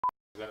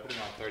Because I put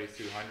it on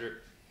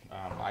 3200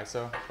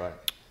 ISO,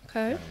 but okay.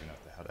 I don't even know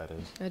what the hell that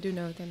is. I do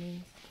know what that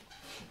means.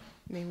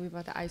 I mean, we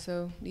about to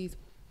ISO these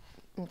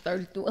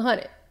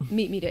 3200.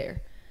 Meet me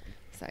there.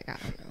 It's like, I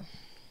don't know.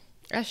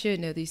 I should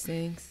know these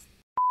things.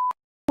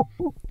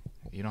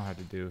 You don't have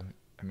to do.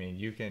 I mean,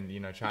 you can,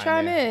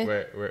 chime in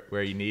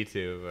where you need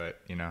to,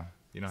 but you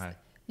don't have.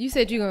 You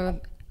said I'm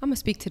gonna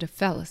speak to the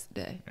fellas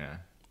today. Yeah.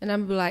 And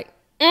I'm gonna be like,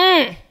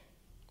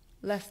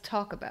 let's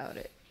talk about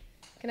it.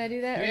 Can I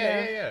do that?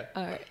 Yeah.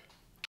 All right.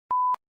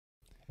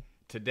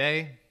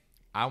 Today,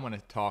 I want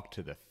to talk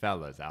to the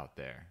fellas out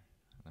there.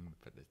 Let me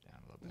put this down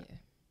a little bit. Yeah.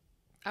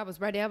 I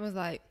was ready. I was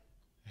like,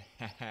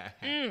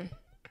 There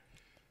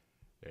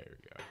we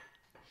go.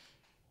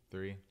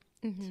 3,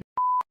 2.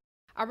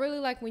 I really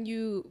like when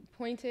you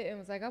pointed and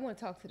was like, I want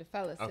to talk to the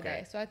fellas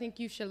today. So I think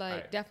you should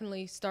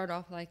definitely start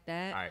off like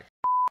that. All right.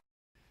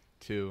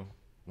 2,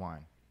 1.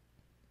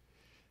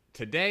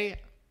 Today.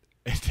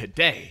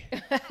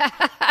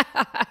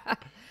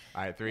 All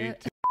right, 3,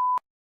 2.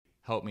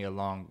 Help me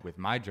along with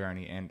my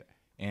journey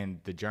and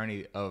the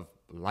journey of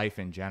life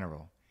in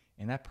general.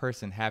 And that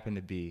person happened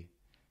to be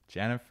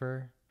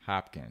Jennifer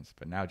Hopkins,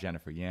 but now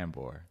Jennifer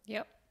Yambor.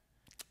 Yep.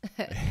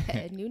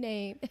 New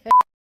name.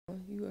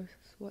 You are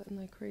sweating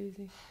like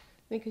crazy.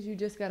 I think because you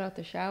just got out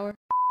the shower.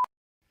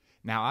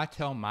 Now I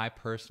tell my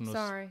personal.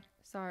 Sorry.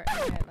 I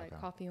had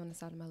coffee on the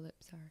side of my lip.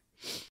 Sorry.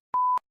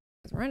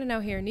 Running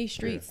out here in these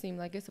streets seem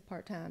like it's a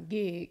part-time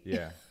gig.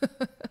 Yeah.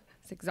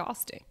 It's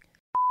exhausting.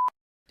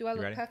 Do I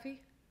look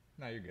puffy?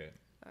 No, you're good.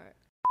 All right.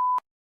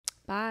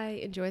 Bye.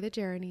 Enjoy the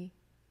journey.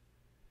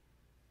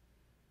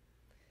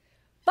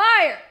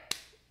 Fire!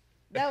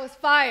 That was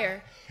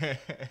fire.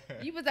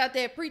 You was out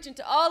there preaching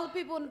to all the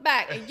people in the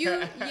back. And you,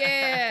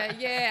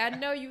 I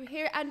know you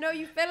hear, I know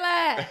you feel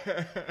it.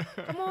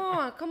 Come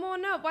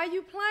on up. Why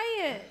you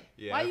playing?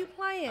 Yeah, Why you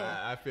playing?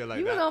 I feel like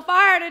you was on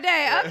fire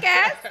today. Okay,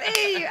 I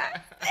see you.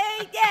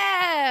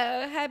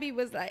 Yeah. Happy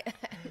was like,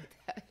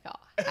 y'all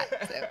hot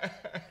too.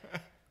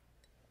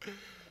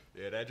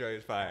 Yeah, that joint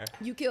is fire.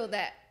 You killed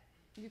that.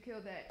 You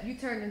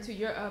turned into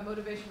your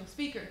motivational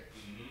speaker.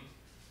 Mm-hmm.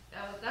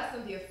 That's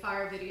gonna be a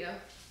fire video.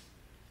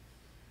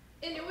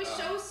 And it was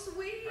so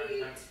sweet.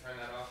 Turn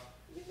that off.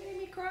 You made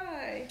me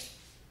cry.